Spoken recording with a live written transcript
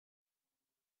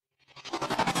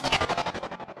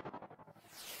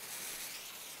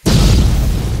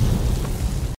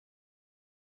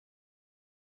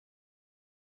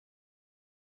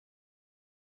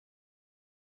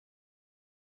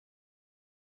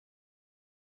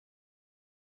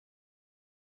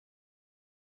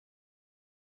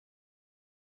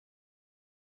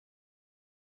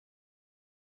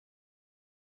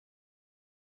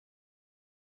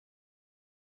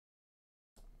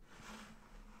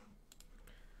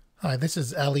Hi, this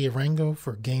is Ali Arango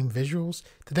for Game Visuals.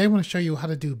 Today I want to show you how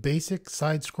to do basic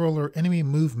side-scroller enemy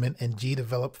movement in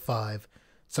Gdevelop 5.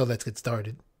 So let's get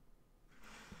started.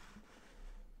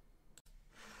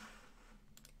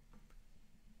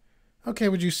 Okay,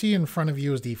 what you see in front of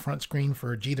you is the front screen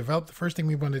for Gdevelop. The first thing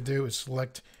we want to do is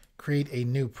select Create a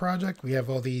New Project. We have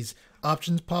all these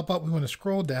options pop up. We want to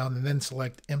scroll down and then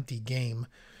select Empty Game.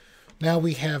 Now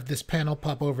we have this panel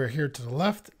pop over here to the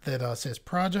left that says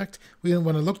Project. We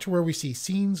want to look to where we see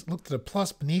Scenes, look to the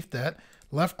plus beneath that,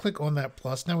 left click on that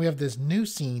plus. Now we have this new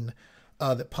scene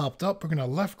that popped up. We're going to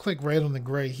left click right on the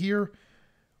gray here.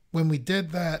 When we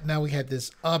did that, now we had this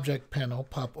object panel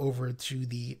pop over to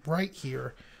the right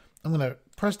here. I'm going to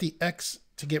press the X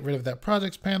to get rid of that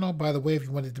projects panel. By the way, if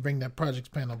you wanted to bring that projects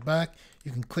panel back,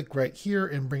 you can click right here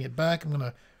and bring it back. I'm going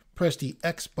to press the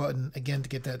X button again to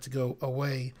get that to go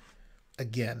away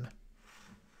again.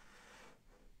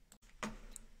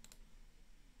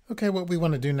 Okay, what we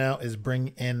want to do now is bring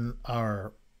in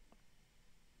our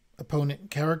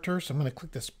opponent character. So I'm going to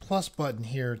click this plus button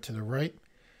here to the right.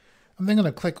 I'm then going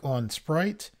to click on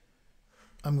Sprite.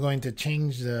 I'm going to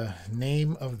change the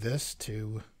name of this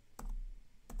to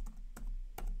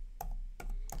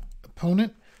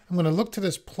Opponent. I'm going to look to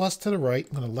this plus to the right.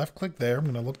 I'm going to left click there. I'm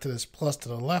going to look to this plus to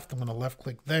the left. I'm going to left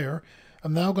click there.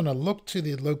 I'm now going to look to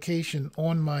the location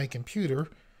on my computer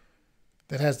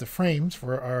that has the frames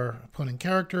for our opponent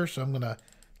character. So I'm going to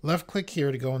left click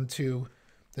here to go into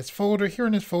this folder. Here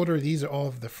in this folder, these are all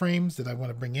of the frames that I want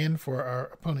to bring in for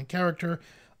our opponent character.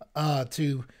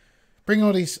 To bring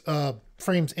all these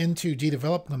frames into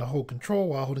Gdevelop, I'm going to hold Control.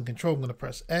 While holding Control, I'm going to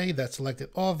press A. That selected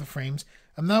all of the frames.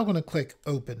 I'm now going to click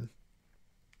Open.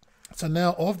 So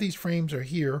now all of these frames are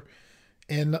here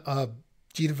in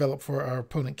Gdevelop for our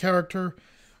opponent character.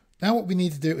 Now what we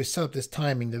need to do is set up this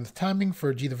timing. The timing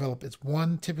for Gdevelop is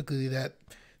 1. Typically that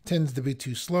tends to be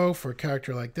too slow for a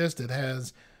character like this that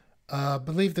has, I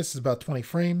believe this is about 20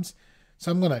 frames.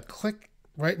 So I'm going to click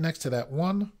right next to that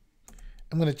 1.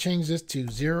 I'm going to change this to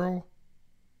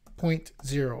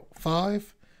 0.05.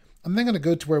 I'm then going to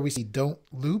go to where we see Don't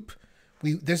Loop.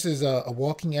 This is a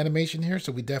walking animation here,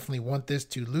 so we definitely want this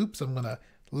to loop. So I'm going to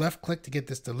left click to get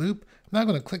this to loop. I'm now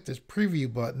going to click this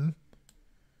preview button,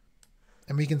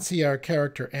 and we can see our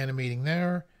character animating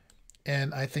there.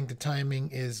 And I think the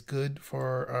timing is good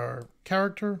for our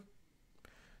character.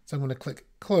 So I'm going to click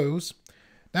close.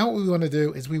 Now what we want to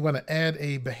do is we want to add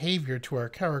a behavior to our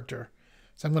character.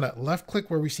 So I'm going to left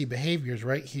click where we see behaviors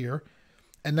right here.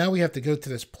 And now we have to go to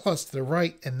this plus to the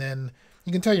right, and then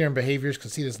you can tell you're in behaviors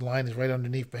because see this line is right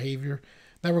underneath behavior.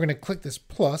 Now we're going to click this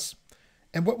plus.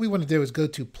 And what we want to do is go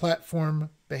to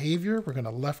platform behavior. We're going to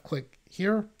left click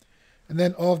here. And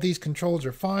then all of these controls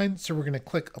are fine. So we're going to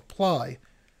click apply.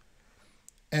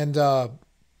 And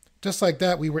just like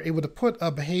that, we were able to put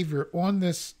a behavior on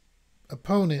this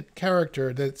opponent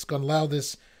character that's going to allow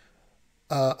this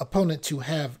opponent to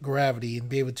have gravity and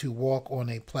be able to walk on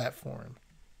a platform.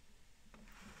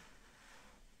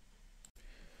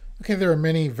 Okay, there are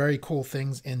many very cool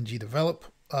things in Gdevelop.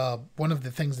 One of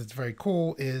the things that's very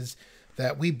cool is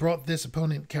that we brought this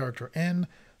opponent character in.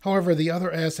 However, the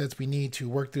other assets we need to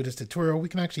work through this tutorial, we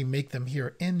can actually make them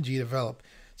here in Gdevelop.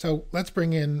 So let's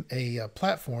bring in a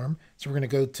platform. So we're going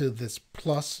to go to this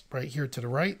plus right here to the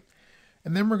right.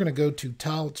 And then we're going to go to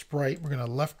Tiled Sprite. We're going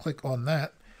to left click on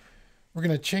that. We're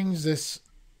going to change this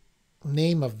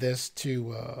name of this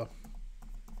to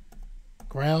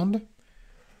ground.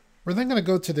 We're then going to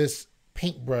go to this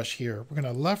paintbrush here. We're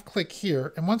going to left click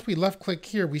here. And once we left click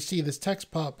here, we see this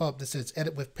text pop up that says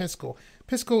edit with Piskel.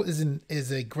 Piskel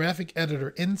is a graphic editor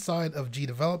inside of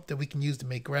Gdevelop that we can use to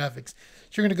make graphics.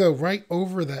 So you're going to go right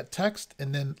over that text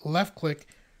and then left click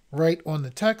right on the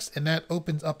text, and that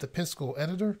opens up the Piskel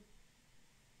editor.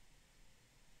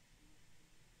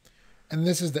 And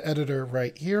this is the editor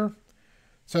right here.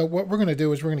 So what we're going to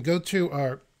do is we're going to go to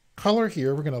our color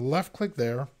here. We're going to left click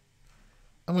there.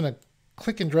 I'm going to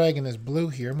click and drag in this blue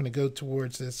here. I'm going to go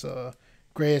towards this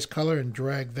grayish color and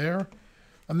drag there.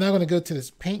 I'm now going to go to this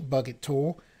paint bucket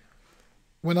tool.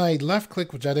 When I left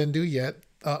click, which I didn't do yet,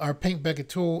 our paint bucket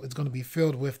tool is going to be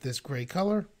filled with this gray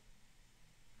color.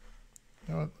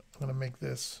 You know what? I'm going to make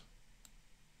this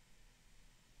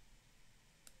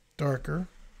darker.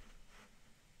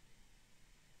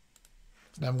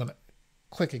 So now I'm going to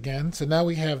click again. So now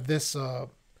we have this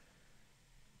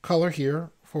color here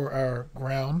for our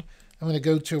ground. I'm going to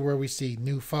go to where we see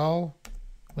new file.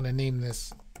 I'm going to name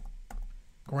this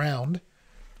ground.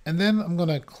 And then I'm going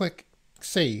to click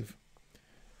save.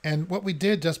 And what we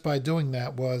did just by doing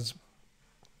that was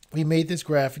we made this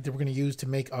graphic that we're going to use to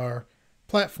make our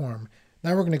platform.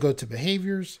 Now we're going to go to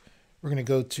behaviors. We're going to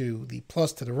go to the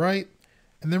plus to the right,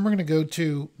 and then we're going to go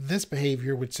to this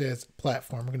behavior which says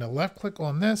platform. We're going to left click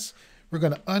on this. We're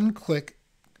going to unclick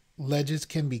ledges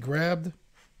can be grabbed,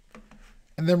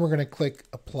 and then we're going to click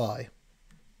apply.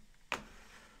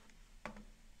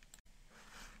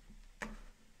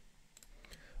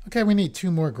 Okay, we need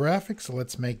 2 more graphics, so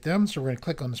let's make them. So we're going to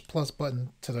click on this plus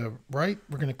button to the right.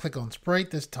 We're going to click on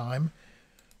sprite this time.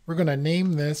 We're going to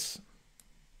name this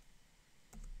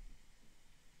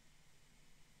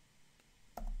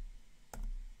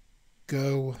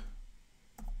Go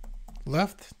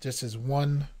Left, just as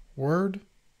one word.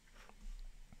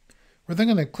 We're then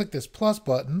going to click this plus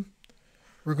button.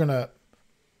 We're going to,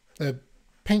 the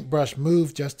paintbrush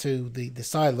moved just to the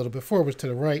side a little. Before it was to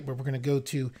the right, but we're going to go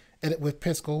to edit with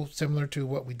Piskel, similar to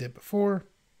what we did before.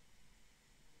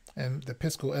 And the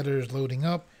Piskel editor is loading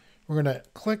up. We're going to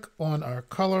click on our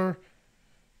color,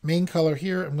 main color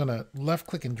here. I'm going to left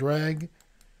click and drag,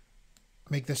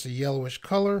 make this a yellowish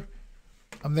color.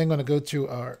 I'm then going to go to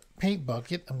our paint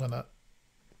bucket. I'm going to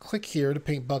click here. The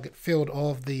paint bucket filled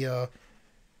all of the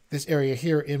this area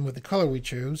here in with the color we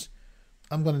chose.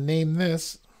 I'm going to name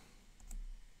this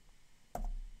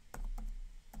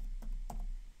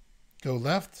Go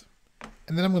Left,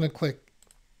 and then I'm going to click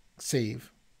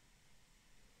Save.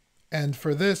 And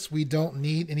for this, we don't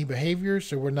need any behaviors,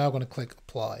 so we're now going to click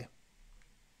Apply.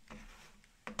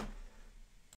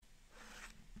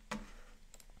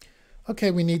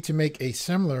 Okay, we need to make a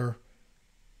similar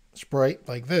sprite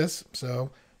like this.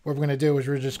 So what we're going to do is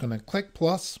we're just going to click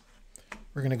plus.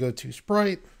 We're going to go to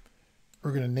sprite.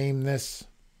 We're going to name this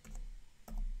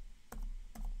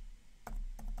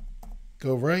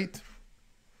Go Right.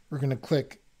 We're going to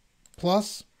click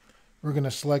plus. We're going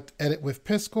to select edit with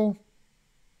Piskel.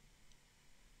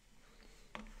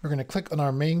 We're going to click on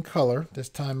our main color. This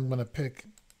time I'm going to pick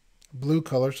blue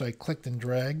color, so I clicked and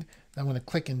dragged. I'm going to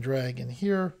click and drag in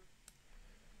here.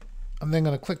 I'm then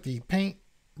going to click the paint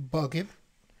bucket,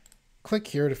 click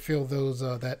here to fill those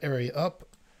that area up.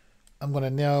 I'm going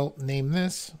to now name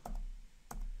this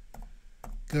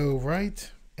Go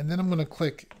Right, and then I'm going to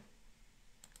click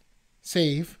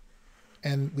Save,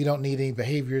 and we don't need any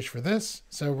behaviors for this,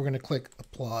 so we're going to click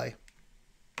Apply.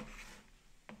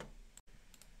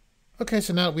 Okay,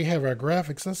 so now that we have our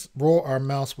graphics, let's roll our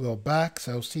mouse wheel back.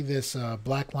 So see this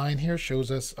black line here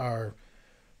shows us our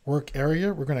work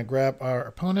area. We're going to grab our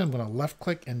opponent. I'm going to left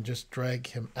click and just drag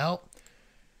him out.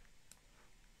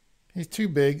 He's too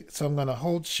big, so I'm going to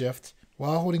hold shift.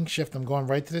 While holding shift, I'm going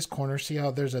right to this corner. See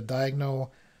how there's a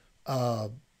diagonal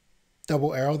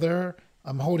double arrow there?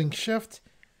 I'm holding shift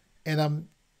and I'm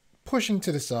pushing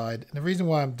to the side. And the reason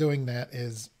why I'm doing that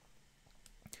is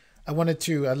I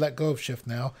let go of shift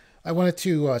now. I wanted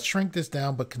to shrink this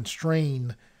down but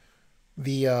constrain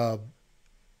the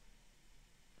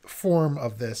form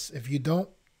of this. If you don't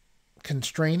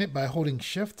constrain it by holding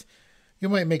shift, you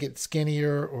might make it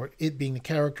skinnier, or it being the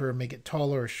character, make it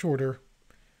taller or shorter.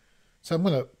 So I'm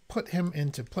going to put him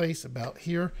into place about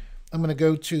here. I'm going to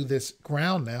go to this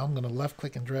ground now. I'm going to left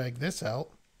click and drag this out.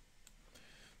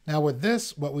 Now with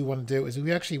this, what we want to do is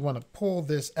we actually want to pull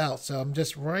this out. So I'm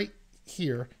just right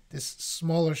here, this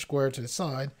smaller square to the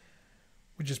side.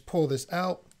 We just pull this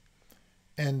out,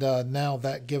 and now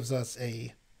that gives us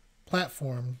a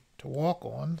platform to walk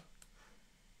on.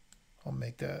 I'll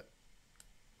make that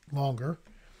longer.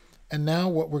 And now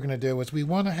what we're going to do is we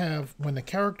want to have, when the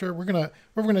character, what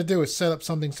we're going to do is set up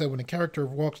something so when the character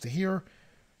walks to here,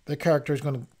 the character is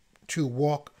going to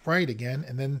walk right again,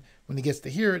 and then when he gets to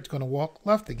here, it's going to walk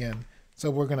left again. So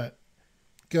we're going to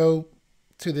go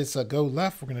to this Go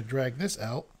Left. We're going to drag this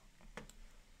out,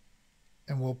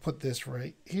 and we'll put this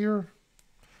right here.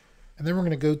 And then we're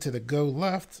going to go to the Go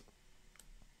Left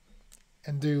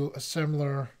and do a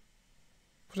similar,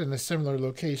 put it in a similar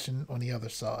location on the other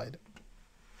side.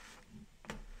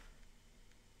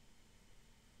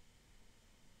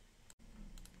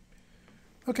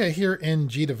 Okay, here in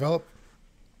Gdevelop,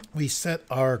 we set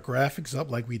our graphics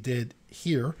up like we did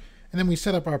here, and then we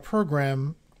set up our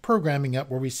programming up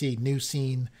where we see new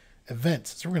scene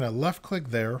events. So we're going to left click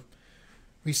there.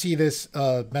 We see this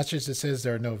message that says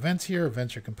there are no events here.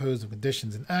 Events are composed of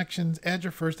conditions and actions. Add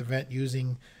your first event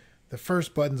using the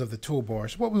first buttons of the toolbar.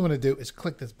 So what we want to do is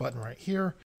click this button right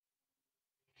here.